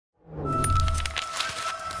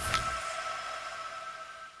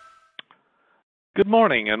Good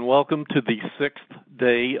morning and welcome to the sixth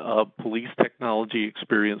day of Police Technology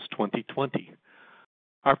Experience 2020.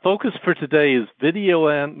 Our focus for today is video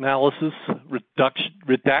analysis,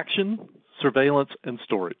 redaction, surveillance, and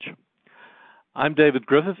storage. I'm David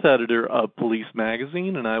Griffith, editor of Police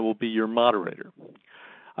Magazine, and I will be your moderator.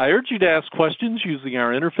 I urge you to ask questions using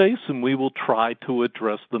our interface, and we will try to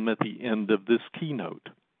address them at the end of this keynote.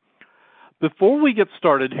 Before we get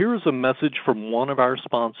started, here is a message from one of our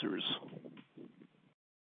sponsors.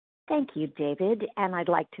 Thank you, David, and I'd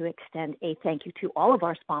like to extend a thank you to all of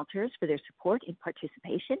our sponsors for their support and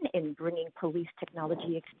participation in bringing Police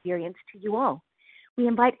Technology Experience to you all. We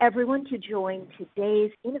invite everyone to join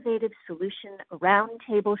today's Innovative Solution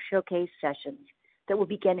Roundtable Showcase sessions that will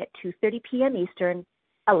begin at 2:30 p.m. Eastern,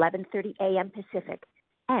 11:30 a.m. Pacific,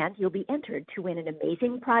 and you'll be entered to win an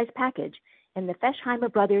amazing prize package in the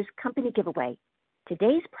Feshheimer Brothers Company giveaway.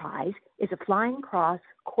 Today's prize is a Flying Cross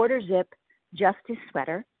quarter-zip Justice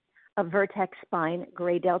sweater, a Vertex Spine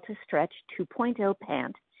Gray Delta Stretch 2.0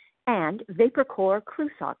 pant, and VaporCore crew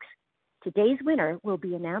socks. Today's winner will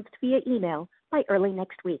be announced via email by early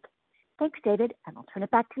next week. Thanks, David, and I'll turn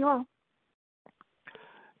it back to you all.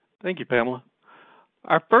 Thank you, Pamela.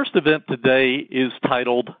 Our first event today is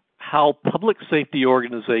titled How Public Safety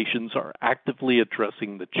Organizations Are Actively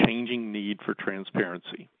Addressing the Changing Need for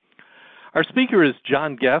Transparency. Our speaker is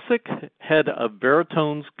John Gacek, head of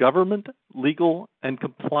Veritone's Government, Legal, and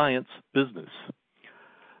Compliance business.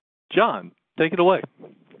 John, take it away.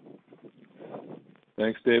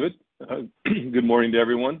 Thanks, David. Good morning to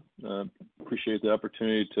everyone. Appreciate the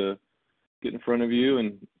opportunity to get in front of you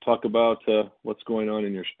and talk about what's going on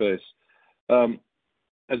in your space.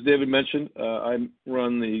 As David mentioned, I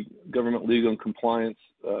run the Government, Legal, and Compliance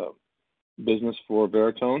business for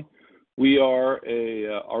Veritone. We are a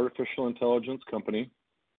artificial intelligence company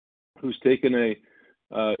who's taken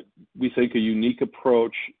we think, a unique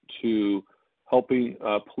approach to helping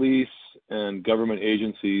police and government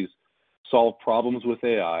agencies solve problems with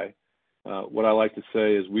AI. What I like to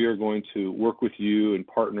say is we are going to work with you and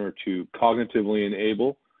partner to cognitively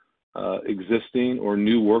enable existing or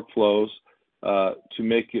new workflows to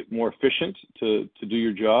make it more efficient to do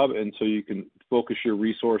your job, and so you can focus your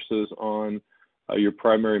resources on your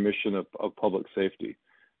primary mission of public safety.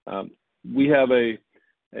 We're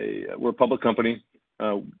a public company.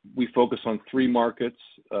 We focus on three markets: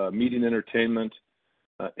 media and entertainment,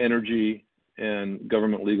 energy, and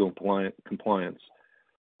government legal and compliance.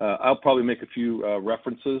 I'll probably make a few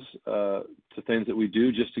references to things that we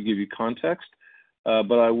do just to give you context,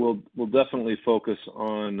 but I will definitely focus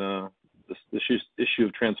on this issue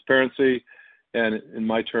of transparency and, in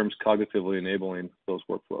my terms, cognitively enabling those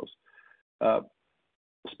workflows.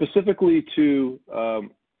 Specifically to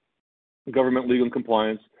government legal and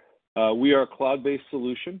compliance, we are a cloud-based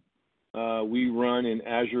solution. We run in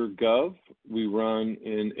Azure Gov. We run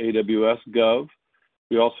in AWS Gov.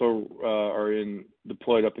 We also are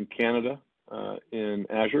deployed up in Canada in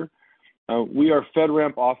Azure. We are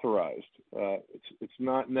FedRAMP authorized. It's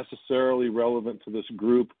not necessarily relevant to this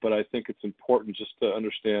group, but I think it's important just to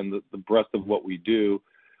understand the breadth of what we do.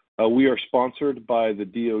 We are sponsored by the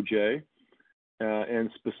DOJ. And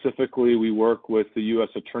specifically, we work with the U.S.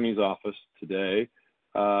 Attorney's Office today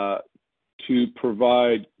to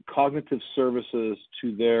provide cognitive services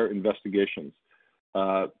to their investigations.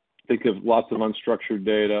 Think of lots of unstructured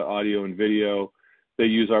data, audio and video. They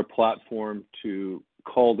use our platform to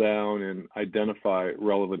call down and identify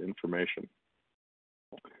relevant information.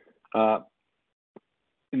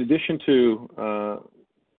 In addition to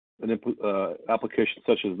an application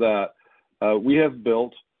such as that, we have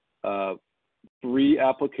built three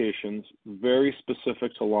applications very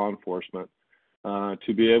specific to law enforcement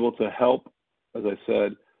to be able to help, as I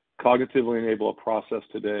said, cognitively enable a process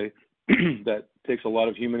today that takes a lot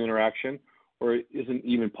of human interaction or isn't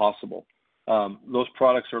even possible. Those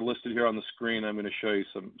products are listed here on the screen. I'm going to show you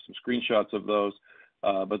some screenshots of those,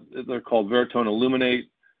 but they're called Veritone Illuminate,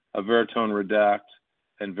 Veritone Redact,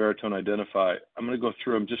 and Veritone Identify. I'm going to go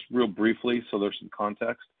through them just real briefly so there's some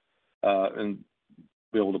context and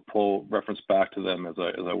be able to pull reference back to them as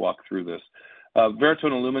I walk through this.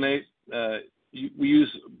 Veritone Illuminate, we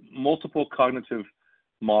use multiple cognitive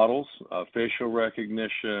models, facial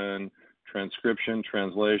recognition, transcription,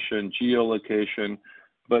 translation, geolocation,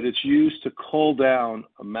 but it's used to cull down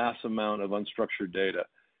a mass amount of unstructured data.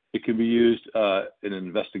 It can be used in an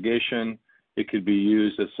investigation. It could be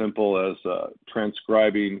used as simple as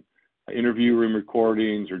transcribing interview room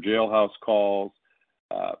recordings or jailhouse calls.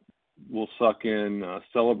 We'll suck in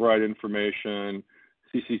Celebrite information,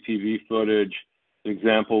 CCTV footage. An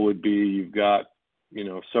example would be you've got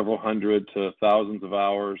several hundred to thousands of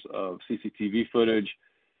hours of CCTV footage.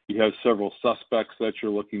 You have several suspects that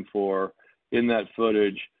you're looking for in that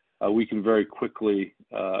footage. We can very quickly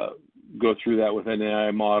go through that with an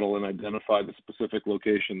AI model and identify the specific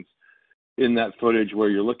locations in that footage where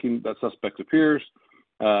you're looking, that suspect appears,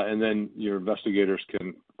 and then your investigators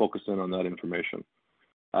can focus in on that information.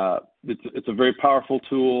 It's a very powerful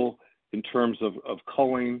tool in terms of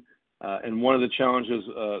culling, and one of the challenges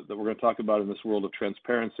that we're going to talk about in this world of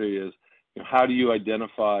transparency is how do you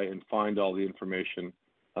identify and find all the information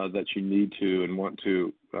that you need to and want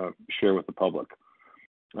to share with the public.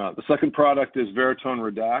 The second product is Veritone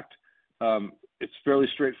Redact. It's fairly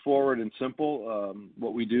straightforward and simple.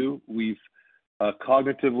 What we do, we've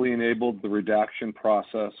cognitively enabled the redaction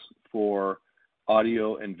process for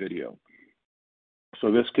audio and video.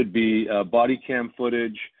 So this could be body cam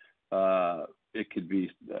footage, it could be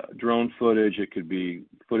drone footage, it could be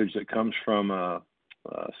footage that comes from a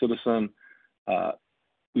citizen.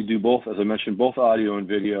 We do both, as I mentioned, both audio and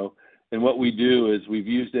video. And what we do is we've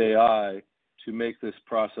used AI to make this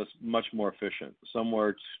process much more efficient,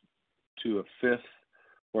 somewhere to a fifth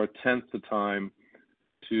or a tenth the time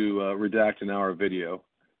to redact an hour video.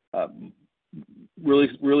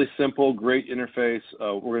 Really simple, great interface.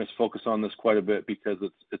 We're going to focus on this quite a bit because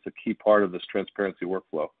it's a key part of this transparency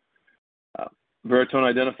workflow. Veritone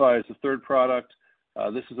Identify is the third product.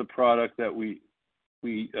 This is a product that we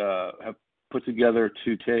have put together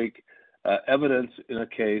to take evidence in a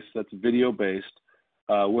case that's video-based,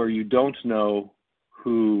 where you don't know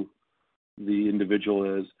who the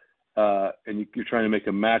individual is, and you're trying to make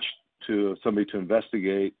a match to somebody to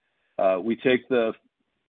investigate. We take the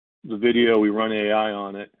video, we run AI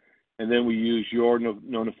on it, and then we use your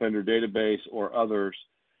known offender database or others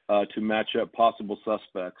to match up possible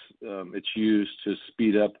suspects. It's used to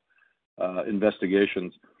speed up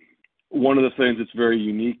investigations. One of the things that's very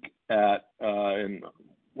unique at, and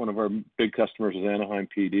one of our big customers is Anaheim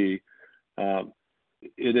PD,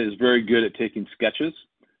 it is very good at taking sketches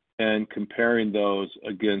and comparing those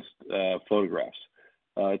against photographs.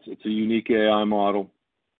 It's a unique AI model,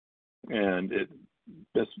 and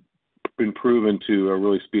it's been proven to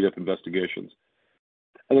really speed up investigations.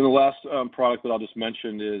 And then the last product that I'll just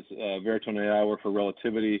mention is Veritone aiWARE for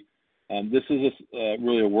relativity. This is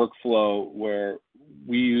really a workflow where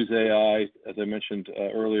we use AI, as I mentioned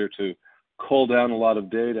earlier, to cull down a lot of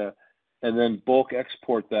data and then bulk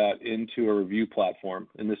export that into a review platform.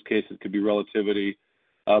 In this case, it could be relativity,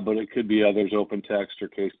 but it could be others, OpenText or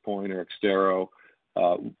CasePoint or Xtero,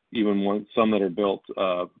 even some that are built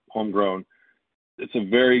homegrown. It's a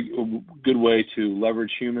very good way to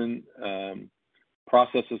leverage human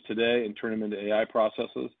processes today and turn them into AI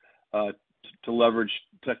processes to leverage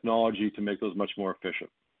technology to make those much more efficient.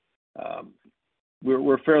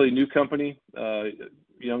 We're a fairly new company,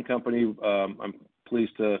 young company. I'm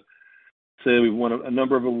pleased to say we've won a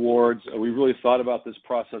number of awards. We really thought about this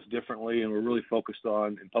process differently, and we're really focused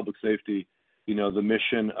on, in public safety, the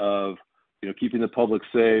mission of keeping the public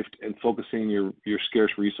safe and focusing your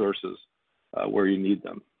scarce resources where you need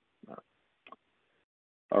them.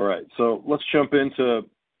 All right, so let's jump into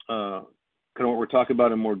kind of what we're talking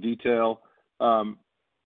about in more detail.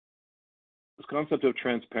 This concept of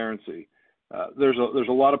transparency. There's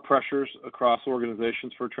a lot of pressures across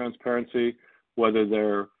organizations for transparency, whether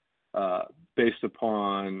they're based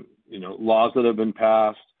upon laws that have been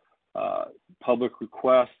passed, public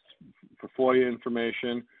requests for FOIA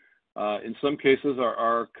information. In some cases,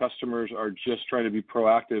 our customers are just trying to be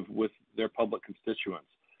proactive with their public constituents.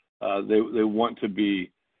 They want to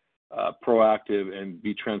be proactive and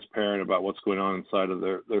be transparent about what's going on inside of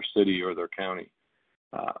their city or their county.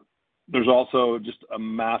 There's also just a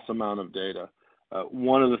mass amount of data.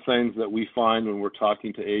 One of the things that we find when we're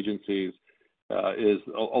talking to agencies is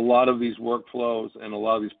a lot of these workflows and a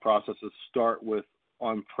lot of these processes start with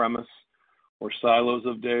on-premise or silos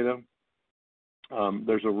of data.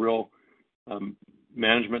 There's a real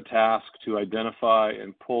management task to identify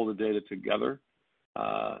and pull the data together.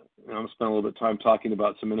 And I'm going to spend a little bit of time talking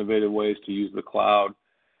about some innovative ways to use the cloud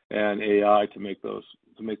and AI to make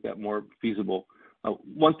that more feasible.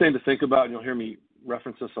 One thing to think about, and you'll hear me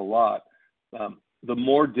reference this a lot, the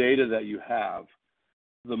more data that you have,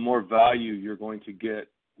 the more value you're going to get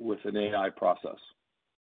with an AI process.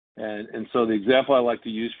 And so the example I like to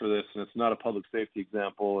use for this, and it's not a public safety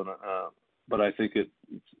example, but I think it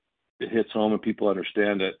hits home and people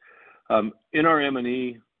understand it. In our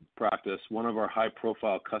M&E practice, one of our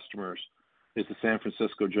high-profile customers is the San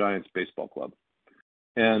Francisco Giants baseball club.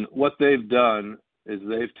 And what they've done is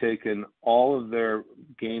they've taken all of their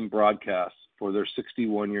game broadcasts for their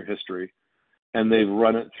 61-year history, and they've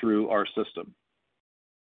run it through our system.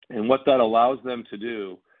 And what that allows them to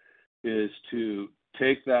do is to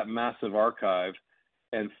take that massive archive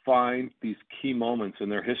and find these key moments in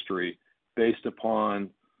their history based upon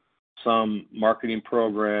some marketing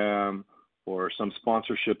program or some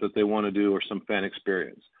sponsorship that they want to do or some fan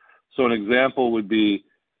experience. So an example would be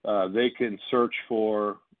they can search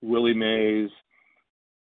for Willie Mays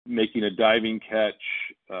making a diving catch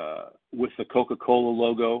with the Coca-Cola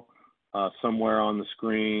logo somewhere on the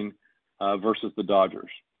screen versus the Dodgers.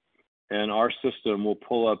 And our system will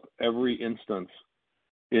pull up every instance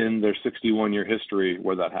in their 61-year history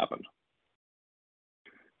where that happened.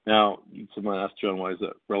 Now, someone asked, John, why is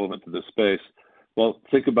that relevant to this space? Well,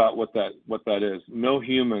 think about what that is. No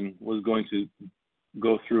human was going to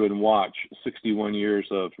go through and watch 61 years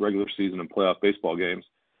of regular season and playoff baseball games,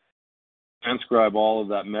 transcribe all of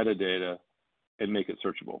that metadata, and make it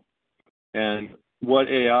searchable. And what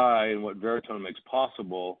AI and what Veritone makes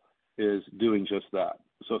possible is doing just that.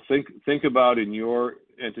 So think about in your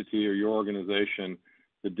entity or your organization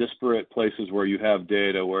the disparate places where you have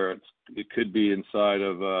data, where it could be inside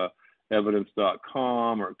of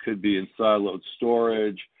evidence.com, or it could be in siloed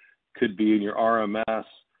storage, could be in your RMS.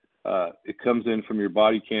 It comes in from your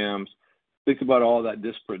body cams. Think about all that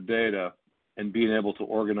disparate data and being able to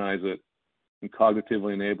organize it and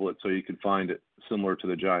cognitively enable it so you can find it, similar to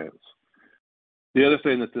the giants. The other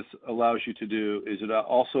thing that this allows you to do is it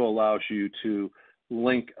also allows you to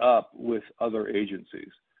link up with other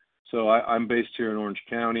agencies. So I'm based here in Orange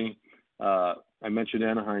County. I mentioned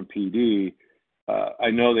Anaheim PD. I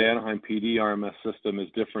know the Anaheim PD RMS system is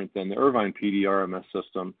different than the Irvine PD RMS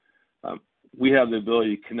system. We have the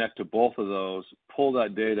ability to connect to both of those, pull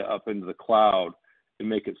that data up into the cloud, and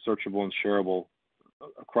make it searchable and shareable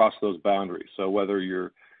across those boundaries. So whether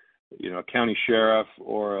you're, a county sheriff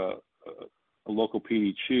or a local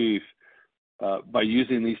PD chief, by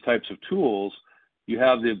using these types of tools, you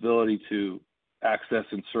have the ability to access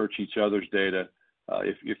and search each other's data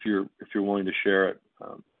if you're willing to share it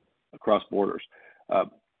across borders.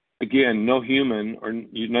 Again, no human or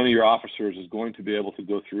none of your officers is going to be able to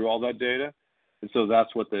go through all that data, and so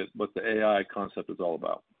that's what the AI concept is all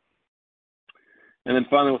about. And then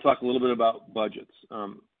finally, we'll talk a little bit about budgets.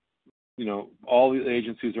 All the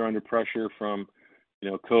agencies are under pressure from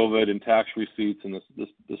COVID and tax receipts and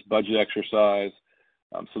this budget exercise.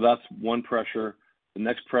 So that's one pressure. The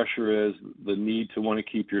next pressure is the need to want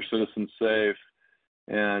to keep your citizens safe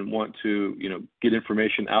and want to, get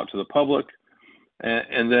information out to the public.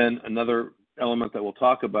 And then another element that we'll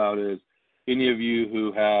talk about is any of you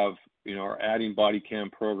who have, are adding body cam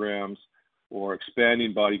programs or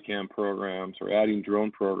expanding body cam programs or adding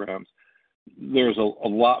drone programs, there's a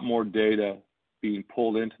lot more data being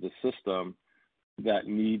pulled into the system that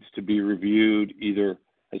needs to be reviewed either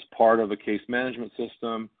as part of a case management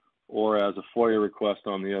system or as a FOIA request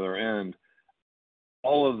on the other end.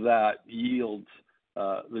 All of that yields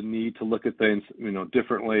the need to look at things,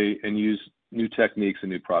 differently and use new techniques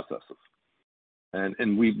and new processes.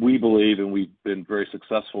 And we believe, and we've been very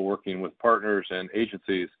successful working with partners and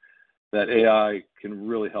agencies, that AI can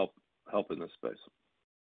really help in this space.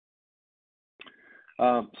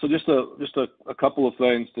 So just a couple of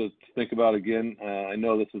things to think about again. I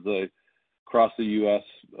know this is a across the U.S.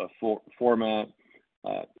 Format.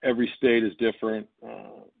 Every state is different.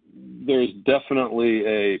 There's definitely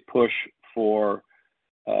a push for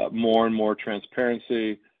more and more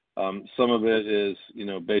transparency. Some of it is,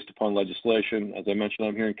 based upon legislation. As I mentioned,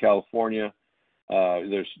 I'm here in California.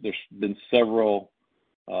 There's been several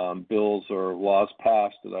bills or laws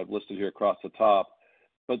passed that I've listed here across the top.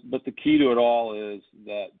 But the key to it all is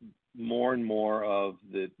that more and more of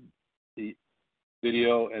the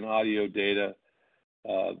video and audio data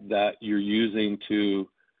that you're using to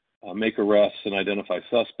make arrests and identify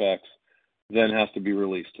suspects then has to be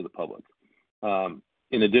released to the public.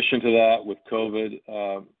 In addition to that, with COVID,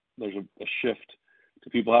 there's a shift to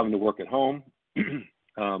people having to work at home.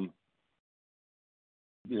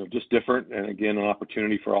 Just different, and again, an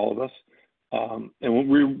opportunity for all of us. And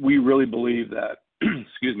we really believe that,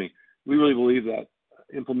 we really believe that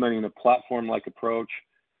implementing a platform-like approach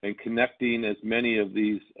and connecting as many of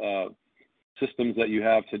these systems that you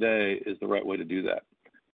have today is the right way to do that.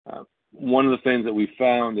 One of the things that we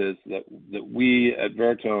found is that we at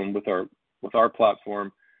Veritone with our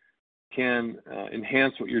platform can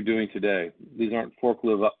enhance what you're doing today. These aren't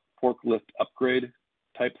forklift upgrade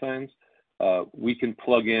type things. We can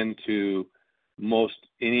plug into most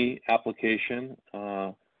any application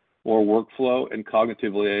or workflow and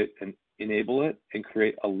cognitively enable it and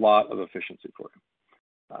create a lot of efficiency for you.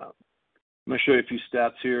 I'm going to show you a few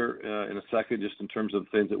stats here in a second, just in terms of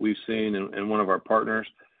things that we've seen and one of our partners.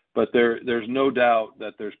 But there's no doubt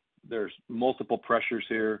that there's multiple pressures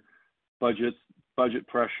here: budget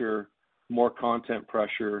pressure, more content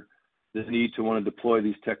pressure, the need to want to deploy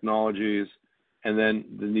these technologies, and then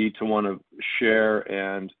the need to want to share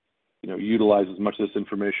and utilize as much of this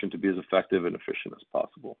information to be as effective and efficient as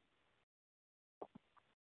possible.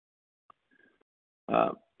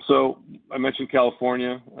 So I mentioned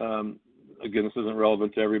California. Again, this isn't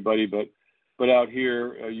relevant to everybody, but out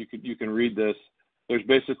here you can read this. There's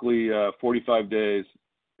basically 45 days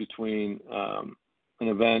between an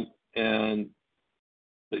event and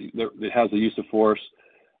it has the use of force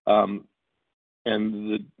and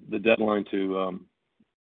the deadline to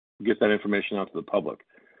get that information out to the public.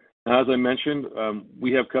 Now, as I mentioned,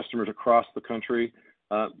 we have customers across the country.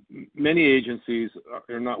 Many agencies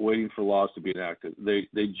are not waiting for laws to be enacted.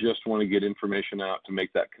 They just want to get information out to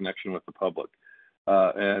make that connection with the public.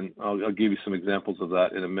 And I'll give you some examples of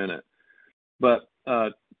that in a minute. But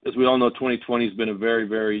as we all know, 2020 has been a very,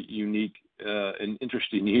 very unique and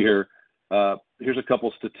interesting year. Here's a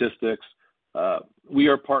couple statistics. We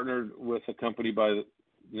are partnered with a company by the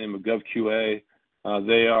name of GovQA.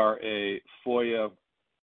 They are a FOIA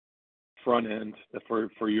front end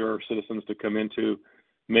for your citizens to come into,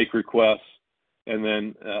 make requests, and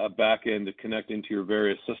then a back end to connect into your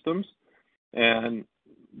various systems. And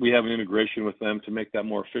we have an integration with them to make that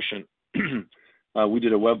more efficient. We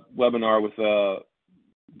did a webinar with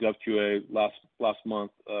GovQA last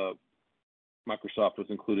month. Microsoft was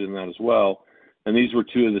included in that as well. And these were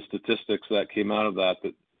two of the statistics that came out of that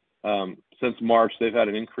since March, they've had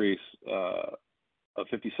an increase of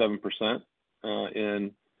 57%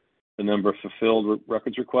 in the number of fulfilled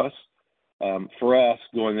records requests. For us,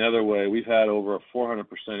 going the other way, we've had over a 400%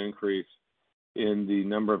 increase in the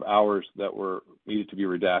number of hours that were needed to be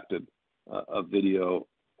redacted of video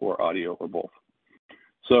or audio or both.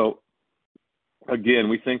 So again,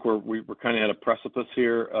 we think we're kind of at a precipice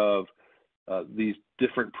here of these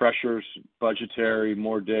different pressures: budgetary,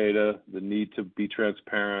 more data, the need to be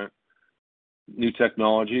transparent, new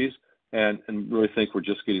technologies, and really think we're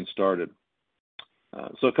just getting started.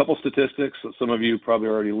 So a couple statistics. Some of you probably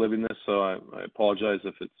are already living this, so I apologize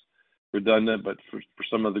if it's redundant, but for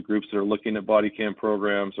some of the groups that are looking at body cam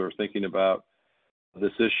programs or thinking about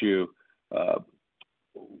this issue,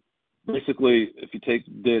 basically, if you take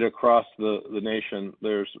data across the nation,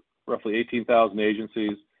 there's roughly 18,000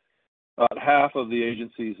 agencies. About half of the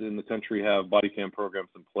agencies in the country have body cam programs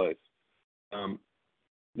in place.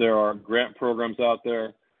 There are grant programs out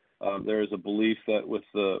there. There is a belief that with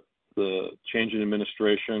the change in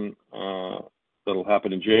administration that'll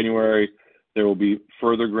happen in January, there will be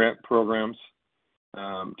further grant programs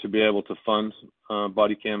to be able to fund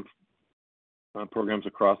body cam programs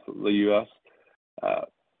across the U.S.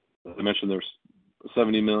 As I mentioned, there's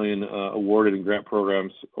 $70 million awarded in grant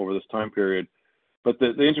programs over this time period. But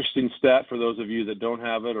the interesting stat for those of you that don't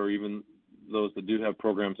have it, or even those that do have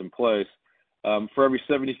programs in place, for every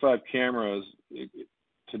 75 cameras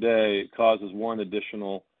today, it causes one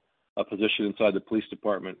additional position inside the police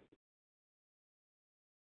department.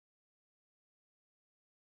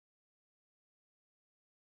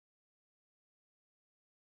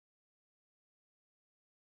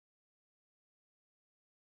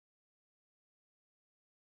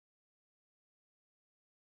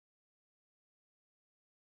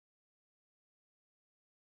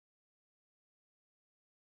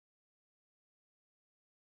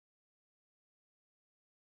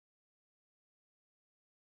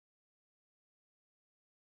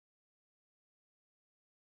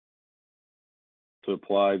 To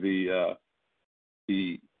apply the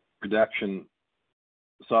redaction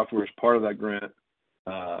software as part of that grant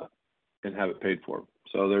and have it paid for.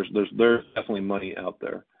 So there's definitely money out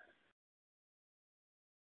there.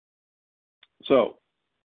 So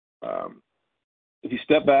if you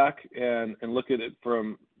step back and look at it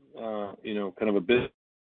from kind of a bit,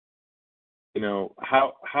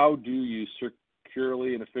 how do you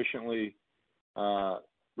securely and efficiently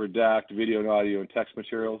redact video and audio and text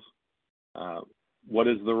materials? What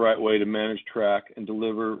is the right way to manage, track, and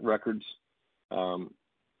deliver records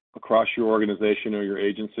across your organization or your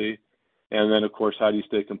agency? And then, of course, how do you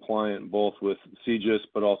stay compliant both with CJIS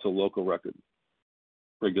but also local record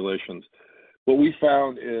regulations? What we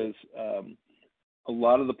found is a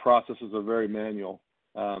lot of the processes are very manual.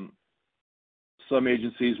 Some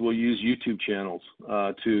agencies will use YouTube channels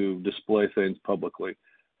to display things publicly.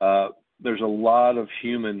 There's a lot of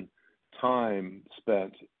human time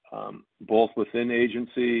spent both within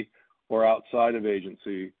agency or outside of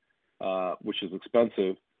agency, which is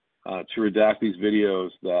expensive, to redact these videos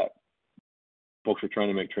that folks are trying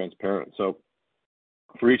to make transparent. So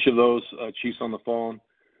for each of those chiefs on the phone,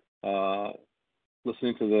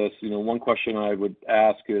 listening to this, one question I would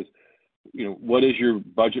ask is, what is your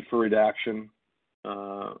budget for redaction?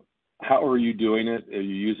 How are you doing it? Are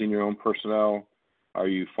you using your own personnel? Are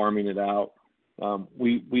you farming it out?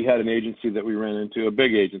 We had an agency that we ran into, a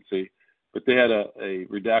big agency, but they had a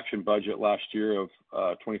redaction budget last year of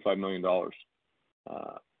 $25 million.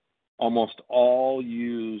 Almost all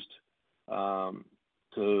used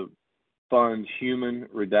to fund human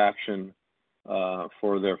redaction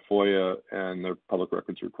for their FOIA and their public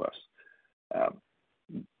records requests.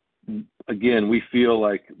 Again, we feel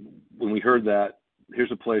like when we heard that,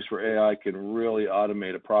 here's a place where AI can really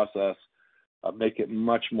automate a process, make it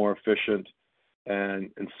much more efficient, and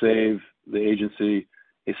save the agency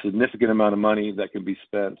a significant amount of money that can be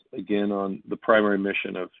spent, again, on the primary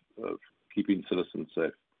mission of keeping citizens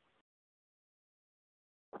safe.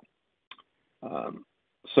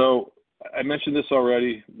 So I mentioned this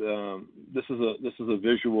already. This is a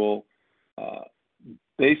visual.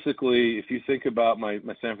 Basically, if you think about my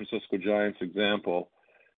San Francisco Giants example,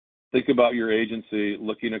 think about your agency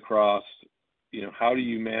looking across, how do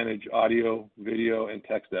you manage audio, video, and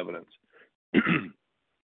text evidence?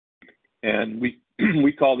 And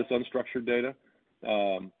we call this unstructured data.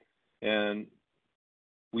 And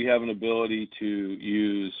we have an ability to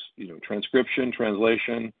use, transcription,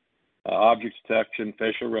 translation, object detection,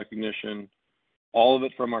 facial recognition, all of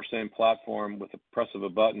it from our same platform with the press of a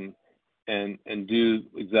button, and do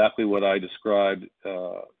exactly what I described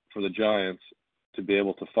for the Giants, to be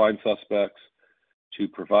able to find suspects, to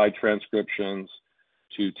provide transcriptions,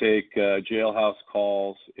 to take jailhouse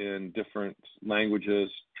calls in different languages,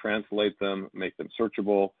 translate them, make them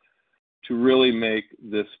searchable, to really make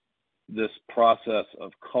this process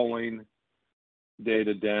of culling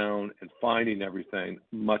data down and finding everything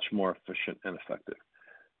much more efficient and effective.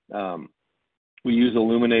 We use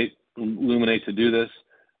Illuminate to do this.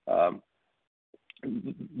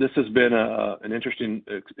 This has been an interesting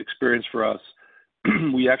experience for us.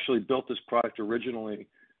 We actually built this product originally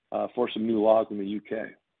for some new laws in the UK.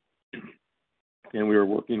 And we were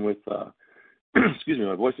working with, excuse me,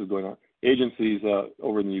 my voice is going on, agencies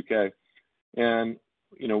over in the UK. And,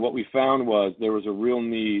 what we found was there was a real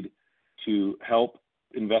need to help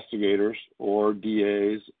investigators or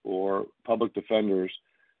DAs or public defenders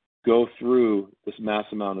go through this mass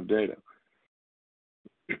amount of data.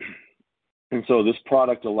 And so this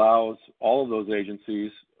product allows all of those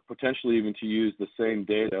agencies potentially even to use the same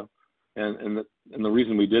data. And the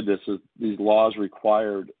reason we did this is these laws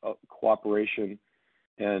required cooperation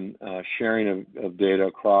and sharing of data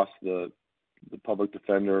across the public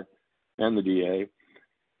defender and the DA.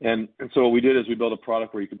 And so what we did is we built a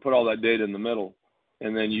product where you can put all that data in the middle,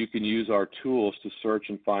 and then you can use our tools to search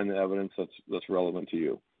and find the evidence that's relevant to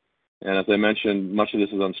you. And as I mentioned, much of this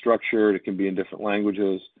is unstructured. It can be in different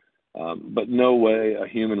languages, but no way a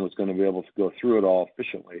human was going to be able to go through it all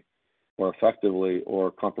efficiently or effectively or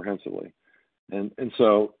comprehensively. And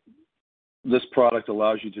so this product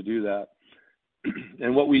allows you to do that.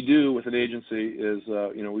 And what we do with an agency is,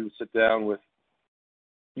 we would sit down with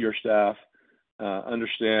your staff,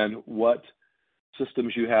 understand what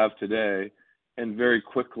systems you have today, and very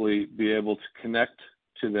quickly be able to connect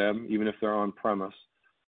to them, even if they're on premise,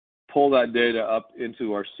 pull that data up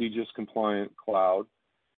into our CGIS compliant cloud,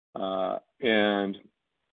 and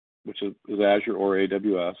which is Azure or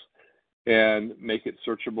AWS, and make it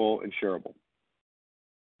searchable and shareable.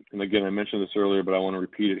 And again, I mentioned this earlier, but I want to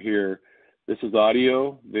repeat it here. This is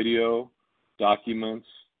audio, video, documents,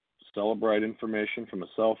 Cellebrite information from a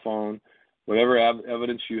cell phone, whatever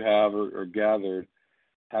evidence you have or gathered,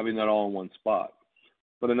 having that all in one spot.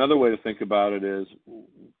 But another way to think about it is,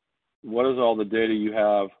 what is all the data you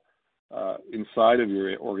have inside of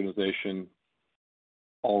your organization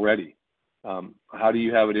already? How do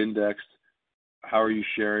you have it indexed? How are you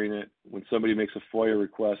sharing it? When somebody makes a FOIA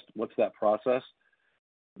request, what's that process?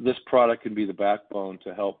 This product can be the backbone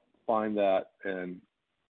to help find that and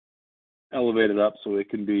elevate it up so it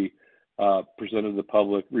can be presented to the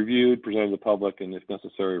public, reviewed, presented to the public, and if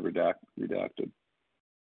necessary, redacted.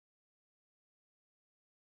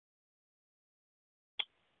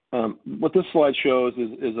 What this slide shows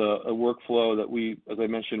is a workflow that we, as I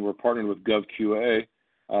mentioned, we're partnered with GovQA.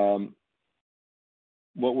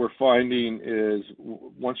 What we're finding is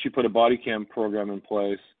once you put a body cam program in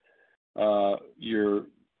place, your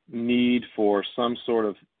need for some sort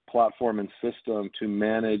of platform and system to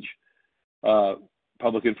manage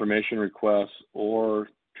public information requests or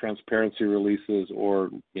transparency releases or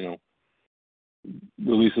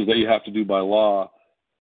releases that you have to do by law,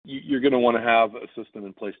 you're going to want to have a system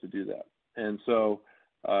in place to do that. And so,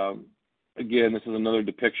 again, this is another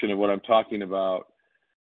depiction of what I'm talking about.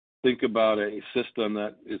 think about a system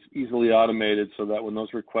that is easily automated so that when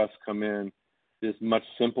those requests come in, it's much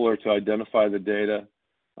simpler to identify the data,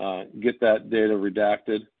 get that data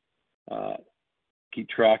redacted, keep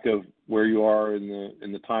track of where you are in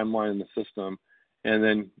the timeline in the system, and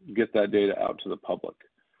then get that data out to the public.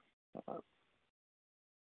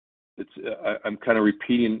 I'm kind of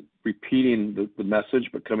repeating the message,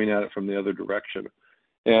 but coming at it from the other direction.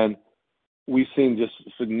 And we've seen just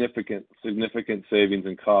significant savings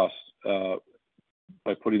in costs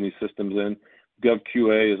by putting these systems in.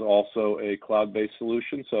 GovQA is also a cloud-based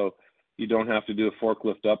solution, so you don't have to do a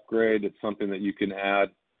forklift upgrade. It's something that you can add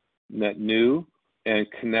net new and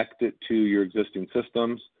connect it to your existing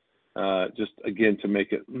systems, just again to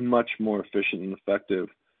make it much more efficient and effective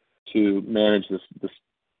to manage this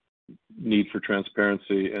need for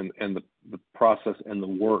transparency and the process and the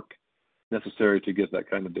work necessary to get that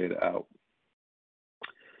kind of data out.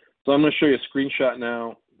 So I'm going to show you a screenshot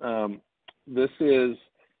now. This is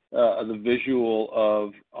the visual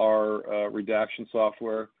of our redaction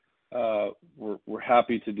software. We're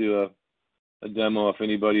happy to do a demo if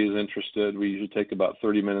anybody is interested. We usually take about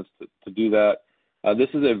 30 minutes to do that. This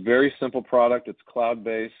is a very simple product. It's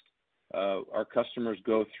cloud-based. Our customers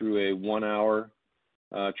go through a 1-hour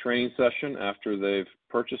training session after they've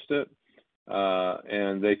purchased it,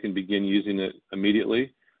 and they can begin using it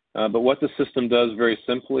immediately. But what the system does very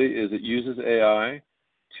simply is it uses AI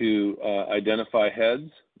to identify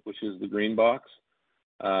heads, which is the green box.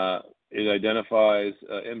 It identifies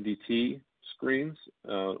MDT screens,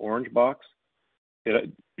 orange box.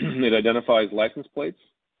 It identifies license plates,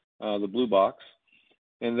 the blue box.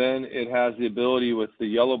 And then it has the ability with the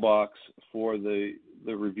yellow box for the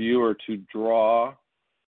reviewer to draw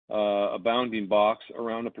a bounding box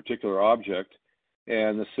around a particular object,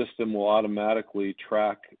 and the system will automatically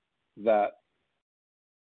track that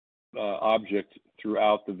object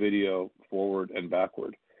throughout the video forward and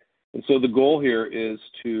backward. And so the goal here is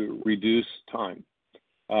to reduce time.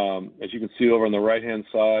 As you can see over on the right-hand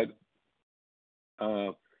side,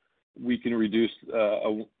 we can reduce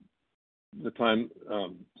the time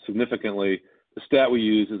significantly. The stat we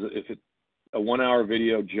use is if a 1-hour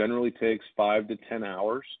video generally takes 5 to 10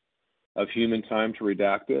 hours of human time to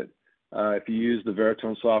redact it. If you use the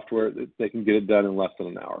Veritone software, they can get it done in less than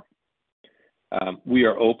an hour. We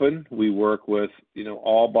are open. We work with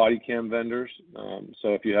all body cam vendors.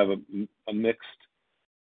 So if you have a mixed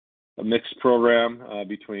program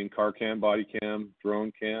between car cam, body cam,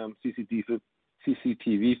 drone cam,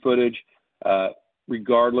 CCTV footage,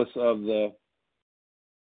 regardless of the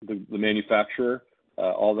manufacturer,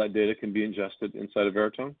 all that data can be ingested inside of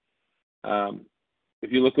Veritone.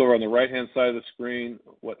 If you look over on the right-hand side of the screen,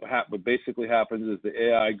 what basically happens is the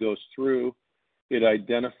AI goes through, it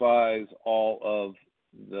identifies all of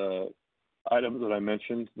the items that I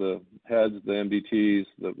mentioned, the heads, the MDTs,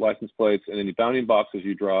 the license plates, and any bounding boxes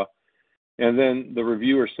you draw. And then the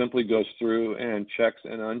reviewer simply goes through and checks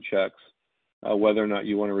and unchecks whether or not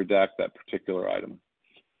you want to redact that particular item.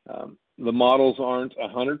 The models aren't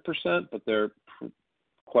 100%, but they're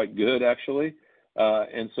quite good, actually.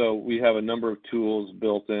 And so we have a number of tools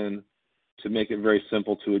built in to make it very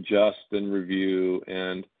simple to adjust and review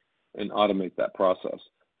and automate that process.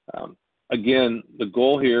 Again, the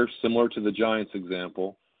goal here, similar to the Giants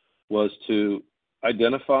example, was to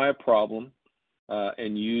identify a problem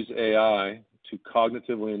and use AI to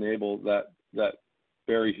cognitively enable that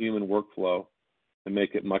very human workflow and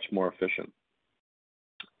make it much more efficient.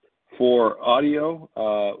 For audio,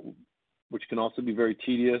 which can also be very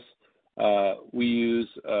tedious, we use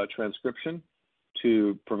transcription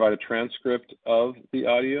to provide a transcript of the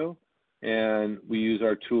audio, and we use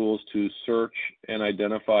our tools to search and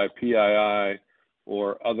identify PII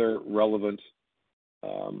or other relevant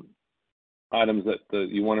items that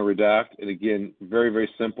you want to redact. And again, very, very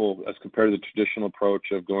simple as compared to the traditional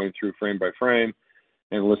approach of going through frame by frame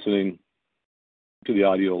and listening to the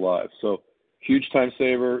audio live. So huge time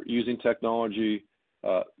saver, using technology,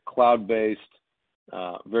 cloud-based,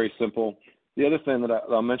 very simple. The other thing that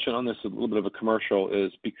I'll mention on this, a little bit of a commercial,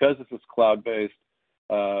 is because this is cloud-based,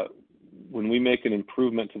 when we make an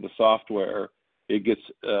improvement to the software, it gets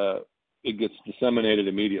disseminated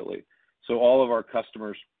immediately. So all of our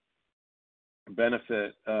customers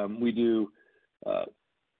benefit. We do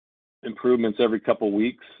improvements every couple of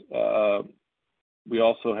weeks. We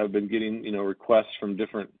also have been getting requests from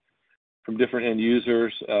different end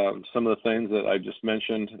users. Some of the things that I just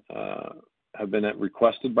mentioned have been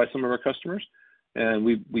requested by some of our customers, and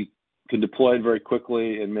we can deploy it very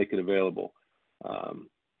quickly and make it available.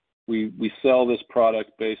 We sell this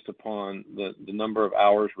product based upon the number of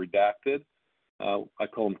hours redacted. I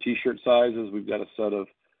call them T-shirt sizes. We've got a set of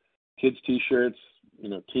kids t-shirts,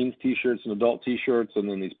 teens t-shirts and adult t-shirts, and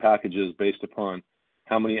then these packages based upon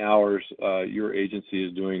how many hours your agency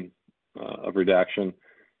is doing of redaction.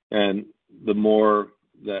 And the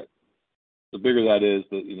bigger that is,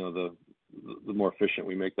 the more efficient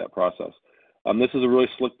we make that process. This is a really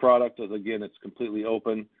slick product. As again, it's completely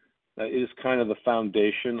open. It is kind of the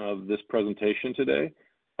foundation of this presentation today,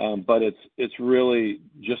 but it's really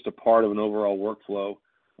just a part of an overall workflow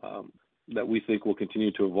that we think will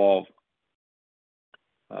continue to evolve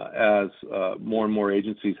as more and more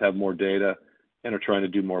agencies have more data and are trying to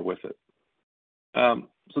do more with it.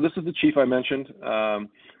 So this is the chief I mentioned.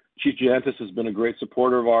 Chief Jantis has been a great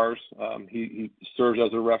supporter of ours. He serves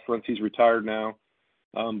as a reference. He's retired now,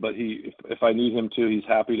 but if I need him to, he's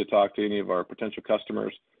happy to talk to any of our potential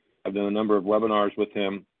customers. I've done a number of webinars with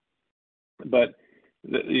him, but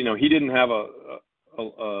he didn't have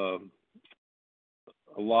a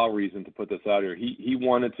law reason to put this out here. He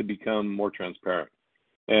wanted to become more transparent,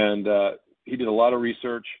 and he did a lot of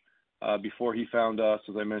research before he found us.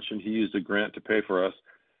 As I mentioned, he used a grant to pay for us.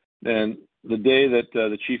 And the day that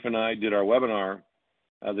the chief and I did our webinar,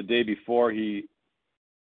 the day before, he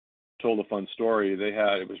told a fun story.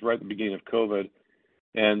 It was right at the beginning of COVID,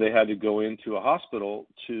 and they had to go into a hospital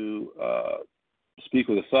to speak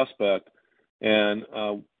with a suspect, and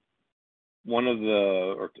one of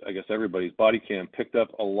or I guess everybody's body cam picked up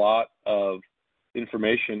a lot of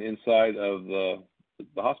information inside of the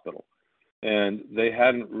hospital, and they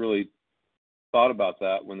hadn't really thought about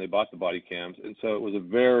that when they bought the body cams, and so it was a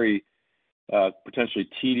very potentially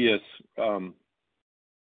tedious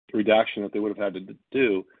redaction that they would have had to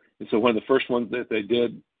do. And so one of the first ones that they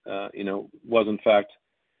did, was in fact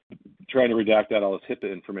trying to redact out all this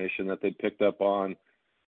HIPAA information that they'd picked up on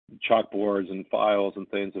chalkboards and files and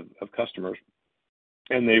things of customers.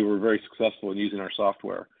 And they were very successful in using our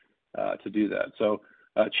software to do that. So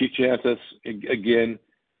Chief Jantis, again,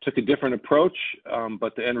 took a different approach,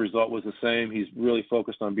 but the end result was the same. He's really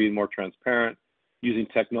focused on being more transparent, using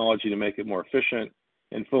technology to make it more efficient,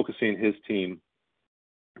 and focusing his team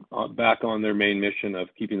back on their main mission of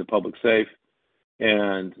keeping the public safe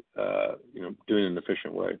and doing it in an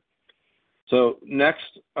efficient way. So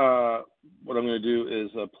next, what I'm going to do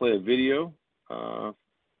is play a video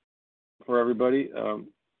for everybody. I'm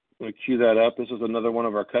going to cue that up. This is another one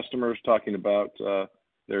of our customers talking about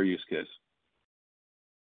their use case.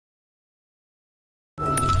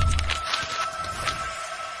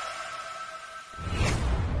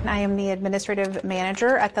 I am the administrative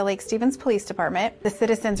manager at the Lake Stevens Police Department. The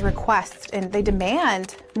citizens request and they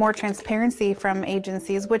demand more transparency from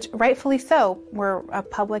agencies, which rightfully so. We're a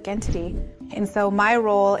public entity. And so my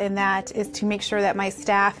role in that is to make sure that my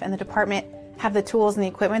staff and the department have the tools and the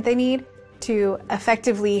equipment they need to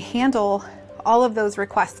effectively handle all of those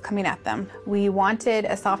requests coming at them. We wanted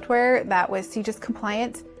a software that was CJIS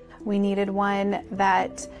compliant. We needed one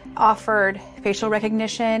that offered facial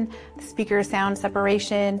recognition, speaker sound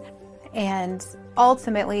separation, and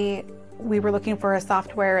ultimately we were looking for a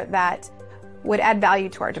software that would add value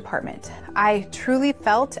to our department. I truly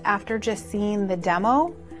felt after just seeing the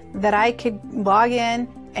demo that I could log in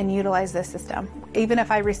and utilize this system, even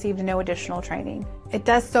if I received no additional training. It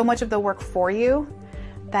does so much of the work for you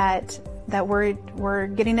that we're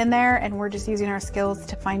getting in there and we're just using our skills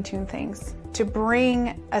to fine-tune things. To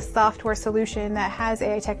bring a software solution that has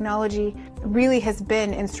AI technology really has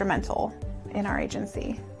been instrumental in our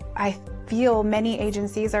agency. I feel many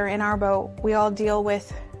agencies are in our boat. We all deal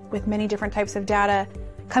with many different types of data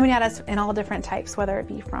coming at us in all different types, whether it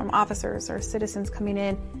be from officers or citizens coming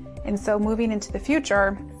in. And so moving into the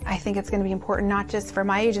future, I think it's going to be important not just for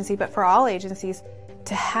my agency, but for all agencies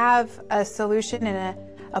to have a solution and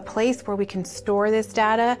a place where we can store this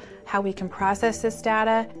data, how we can process this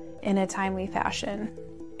data in a timely fashion.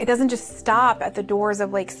 It doesn't just stop at the doors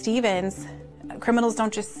of Lake Stevens. Criminals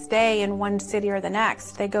don't just stay in one city or the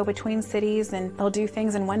next. They go between cities and they'll do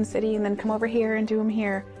things in one city and then come over here and do them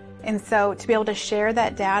here. And so to be able to share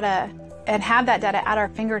that data and have that data at our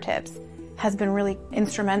fingertips has been really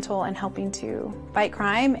instrumental in helping to fight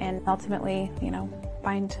crime and ultimately,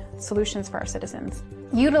 find solutions for our citizens.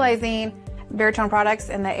 Utilizing Veritone products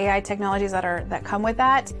and the AI technologies that come with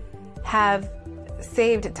that have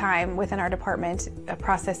saved time within our department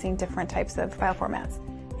processing different types of file formats.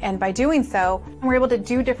 And by doing so, we're able to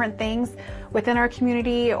do different things within our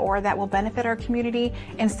community or that will benefit our community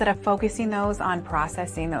instead of focusing those on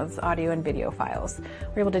processing those audio and video files.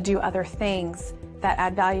 We're able to do other things that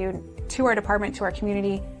add value to our department, to our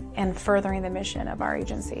community, and furthering the mission of our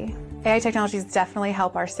agency. AI technologies definitely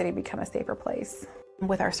help our city become a safer place.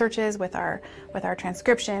 With our searches, with our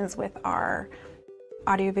transcriptions, with our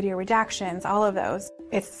audio video redactions, all of those.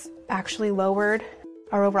 It's actually lowered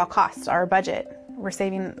our overall costs, our budget. We're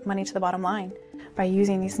saving money to the bottom line by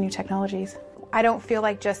using these new technologies. I don't feel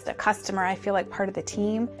like just a customer, I feel like part of the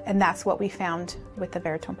team, and that's what we found with the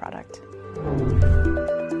Veritone product.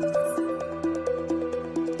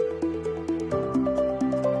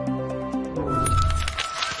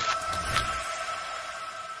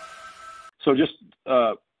 So just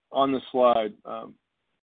on this slide, I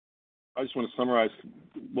just want to summarize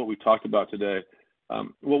what we talked about today.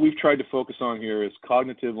 What we've tried to focus on here is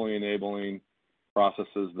cognitively enabling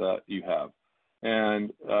processes that you have.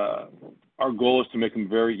 And our goal is to make them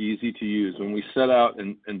very easy to use. When we set out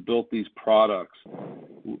and built these products,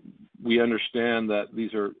 we understand that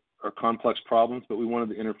these are complex problems, but we wanted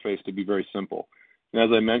the interface to be very simple. And as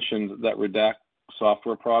I mentioned, that Redact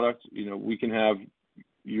software product, we can have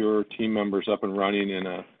your team members up and running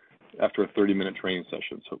after a 30-minute training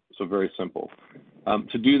session, so very simple.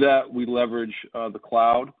 To do that, we leverage the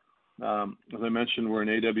cloud. As I mentioned, we're in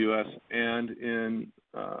AWS and in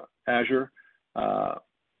Azure,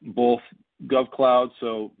 both GovCloud.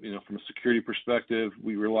 So, from a security perspective,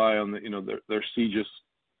 we rely on their CGIS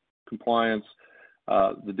compliance.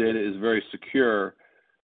 The data is very secure.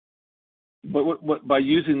 But by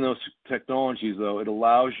using those technologies, though, it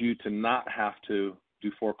allows you to not have to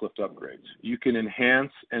do forklift upgrades. You can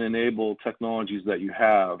enhance and enable technologies that you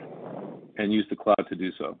have and use the cloud to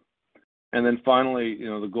do so. And then finally,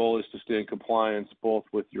 the goal is to stay in compliance both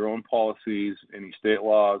with your own policies, any state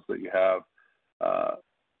laws that you have,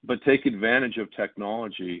 but take advantage of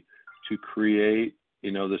technology to create,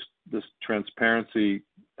 this transparency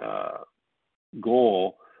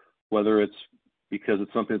goal, whether it's because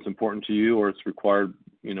it's something that's important to you or it's required,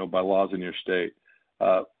 by laws in your state.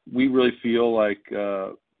 We really feel like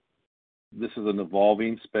this is an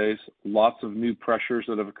evolving space. Lots of new pressures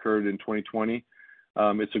that have occurred in 2020.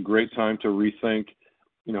 It's a great time to rethink,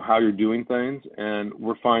 how you're doing things, and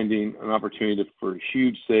we're finding an opportunity for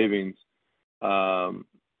huge savings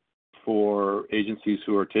for agencies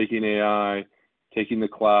who are taking AI, taking the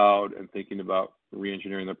cloud, and thinking about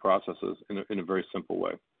re-engineering their processes in a very simple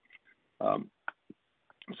way.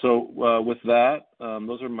 So with that,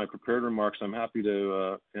 those are my prepared remarks. I'm happy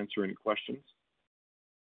to answer any questions.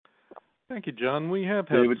 Thank you, John. We have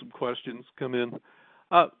had some questions come in.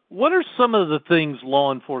 What are some of the things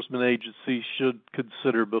law enforcement agencies should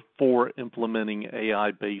consider before implementing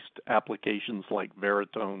AI-based applications like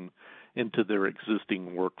Veritone into their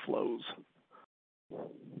existing workflows?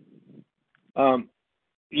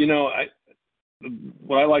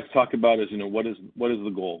 What I like to talk about is, what is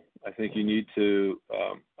the goal? I think you need to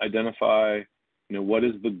identify, what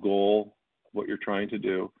is the goal, what you're trying to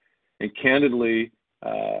do, and candidly,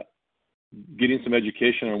 getting some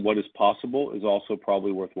education on what is possible is also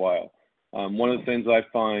probably worthwhile. One of the things I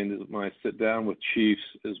find is when I sit down with chiefs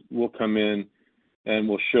is we'll come in and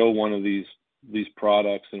we'll show one of these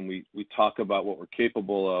products and we talk about what we're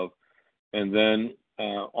capable of, and then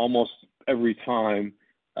almost every time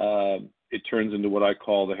it turns into what I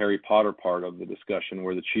call the Harry Potter part of the discussion,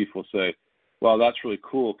 where the chief will say, well, that's really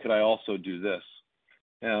cool. Could I also do this?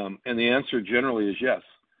 And the answer generally is yes.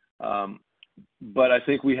 But I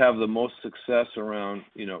think we have the most success around,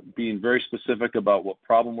 being very specific about what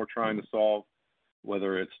problem we're trying to solve,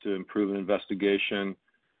 whether it's to improve an investigation,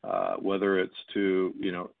 whether it's to,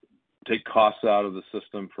 take costs out of the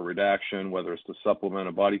system for redaction, whether it's to supplement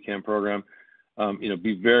a body cam program.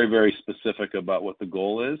 Be very, very specific about what the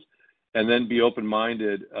goal is, and then be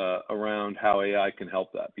open-minded around how AI can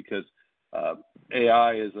help that, because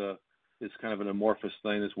AI is kind of an amorphous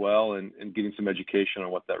thing as well, and getting some education on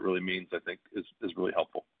what that really means, I think, is really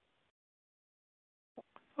helpful.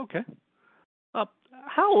 Okay.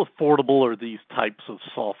 How affordable are these types of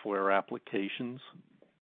software applications?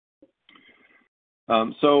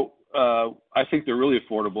 So I think they're really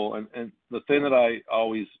affordable, and the thing that I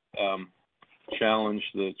always challenge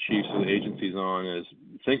the chiefs and the agencies on is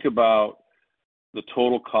think about the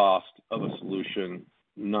total cost of a solution,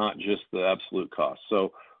 not just the absolute cost.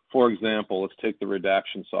 So, for example, let's take the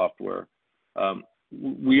redaction software.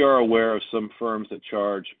 We are aware of some firms that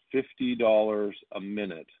charge $50 a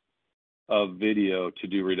minute of video to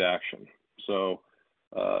do redaction. So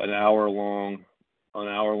an hour long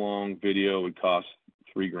video would cost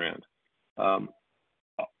 $3,000.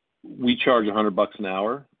 We charge $100 an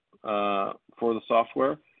hour for the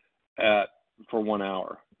software for 1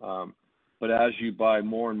 hour. But as you buy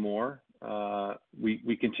more and more,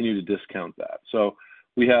 we continue to discount that. So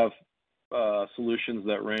we have solutions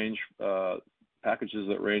that range, packages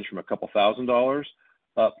that range from a couple $1,000s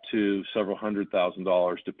up to several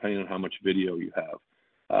 $100,000, depending on how much video you have.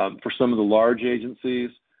 For some of the large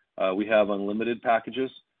agencies, We have unlimited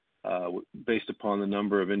packages based upon the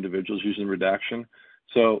number of individuals using redaction.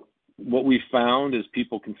 So what we found is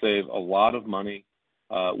people can save a lot of money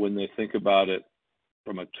when they think about it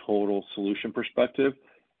from a total solution perspective,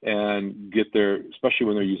 and get their, especially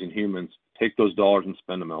when they're using humans, take those dollars and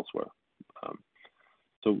spend them elsewhere.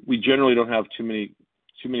 So we generally don't have too many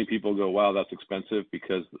people go, wow, that's expensive,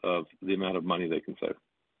 because of the amount of money they can save.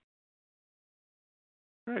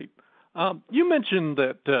 Great. You mentioned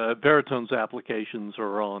that Veritone's applications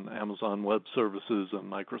are on Amazon Web Services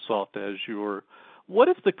and Microsoft Azure. What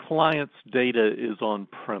if the client's data is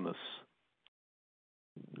on-premise?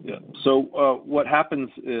 Yeah. So what happens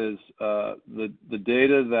is the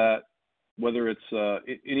data that, whether it's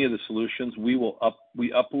any of the solutions, we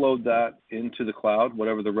upload that into the cloud,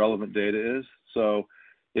 whatever the relevant data is. So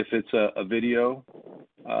if it's a video,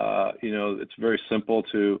 it's very simple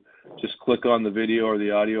to just click on the video or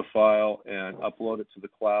the audio file and upload it to the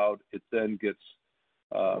cloud. It then gets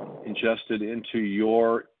ingested into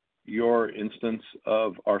your instance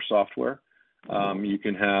of our software. You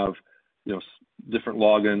can have different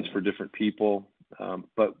logins for different people,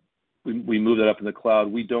 but we move that up in the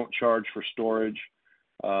cloud. We don't charge for storage.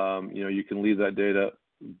 You can leave that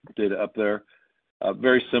data up there.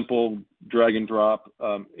 Very simple, drag and drop.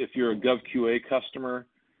 If you're a GovQA customer,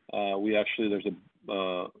 there's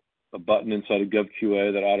a button inside of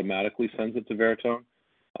GovQA that automatically sends it to Veritone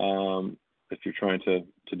if you're trying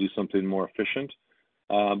to do something more efficient.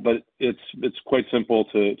 But it's quite simple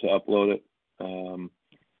to upload it.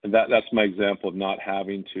 And that's my example of not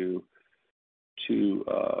having to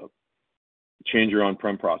change your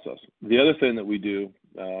on-prem process. The other thing that we do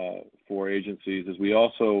for agencies is we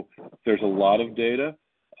also, if there's a lot of data,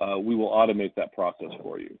 we will automate that process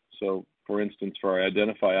for you. So, for instance, for our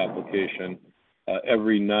Identify application,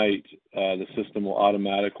 every night the system will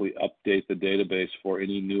automatically update the database for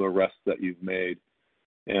any new arrests that you've made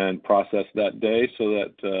and process that day so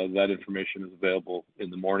that that information is available in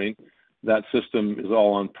the morning. That system is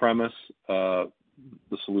all on premise. The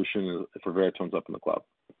solution for Veritone's up in the cloud.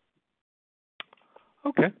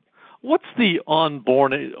 Okay. What's the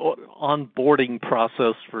onboarding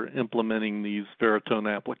process for implementing these Veritone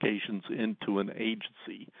applications into an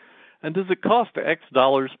agency? And does it cost X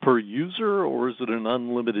dollars per user, or is it an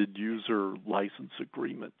unlimited user license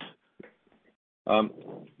agreement?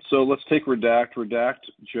 So let's take Redact. Redact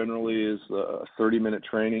generally is a 30-minute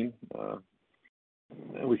training.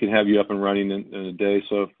 We can have you up and running in a day.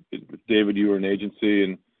 So if David, you were an agency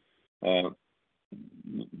and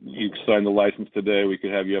you signed the license today, we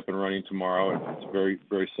could have you up and running tomorrow. It's very,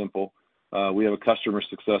 very simple. We have a customer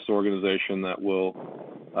success organization that will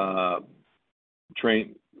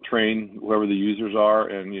train whoever the users are,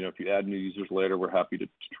 and if you add new users later, we're happy to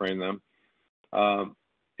train them.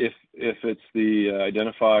 If it's the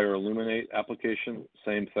Identify or Illuminate application,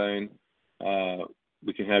 same thing.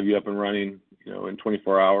 We can have you up and running, in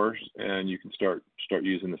 24 hours, and you can start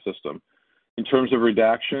using the system. In terms of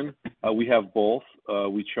redaction, we have both.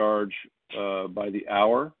 We charge by the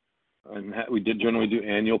hour, and we generally do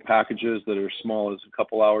annual packages that are as small as a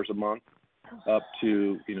couple hours a month, up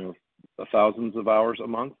to thousands of hours a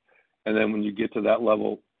month. And then when you get to that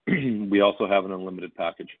level, we also have an unlimited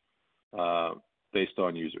package based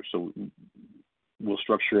on users. So we'll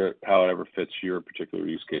structure it however fits your particular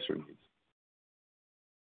use case or needs.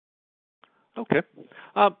 Okay.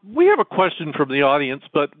 We have a question from the audience,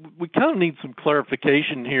 but we kind of need some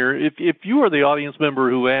clarification here. If you are the audience member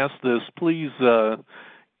who asked this, please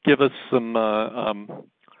give us some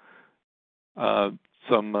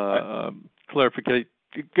clarification.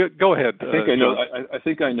 Go ahead. I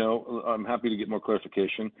think I know. I'm happy to get more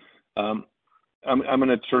clarification. I'm going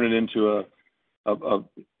to turn it into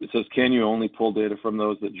it says, can you only pull data from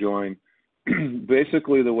those that join?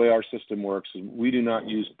 Basically, the way our system works is we do not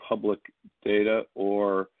use public data,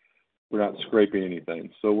 or we're not scraping anything.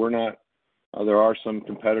 So we're not, there are some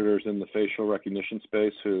competitors in the facial recognition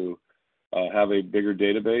space who have a bigger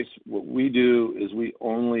database. What we do is we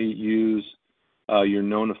only use your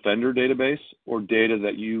known offender database or data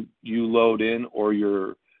that you load in or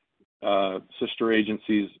your sister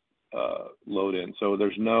agencies load in. So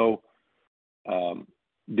there's no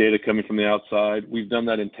data coming from the outside. We've done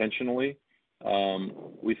that intentionally.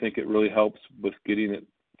 We think it really helps with getting it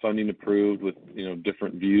funding approved with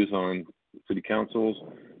different views on city councils,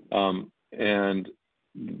 and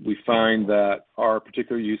we find that our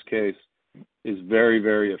particular use case is very,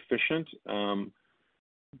 very efficient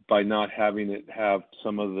by not having it have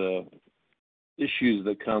some of the issues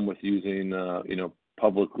that come with using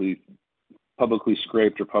publicly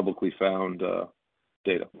scraped or publicly found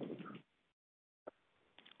data.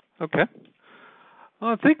 Okay.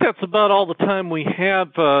 Well, I think that's about all the time we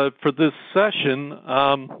have for this session.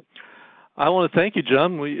 I want to thank you,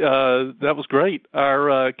 John. That was great.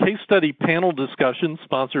 Our case study panel discussion,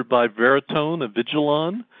 sponsored by Veritone,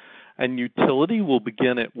 Avigilon, and Utility, will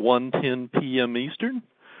begin at 1:10 p.m. Eastern.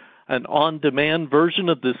 An on-demand version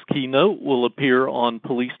of this keynote will appear on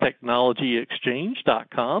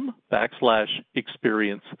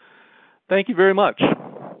policetechnologyexchange.com/experience. Thank you very much.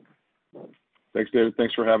 Thanks, David.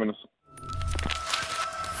 Thanks for having us.